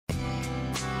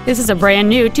This is a brand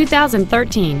new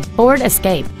 2013 Ford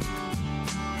Escape.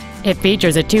 It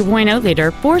features a 2.0-liter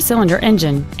four-cylinder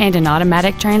engine and an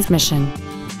automatic transmission.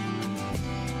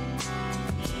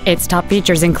 Its top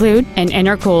features include an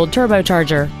intercooled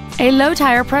turbocharger, a low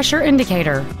tire pressure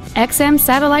indicator, XM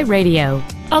satellite radio,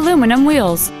 aluminum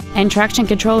wheels, and traction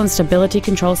control and stability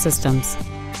control systems.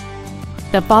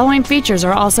 The following features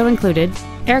are also included: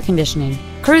 air conditioning,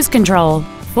 cruise control,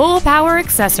 full power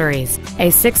accessories, a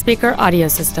 6-speaker audio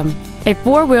system, a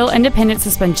 4-wheel independent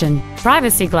suspension,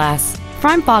 privacy glass,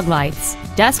 front fog lights,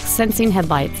 dusk sensing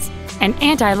headlights, an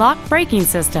anti-lock braking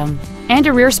system, and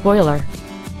a rear spoiler.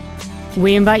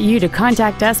 We invite you to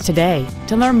contact us today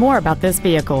to learn more about this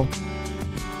vehicle.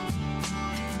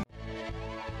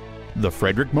 The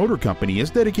Frederick Motor Company is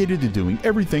dedicated to doing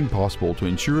everything possible to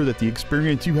ensure that the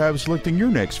experience you have selecting your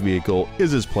next vehicle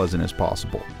is as pleasant as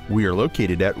possible. We are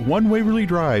located at 1 Waverley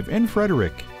Drive in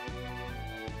Frederick.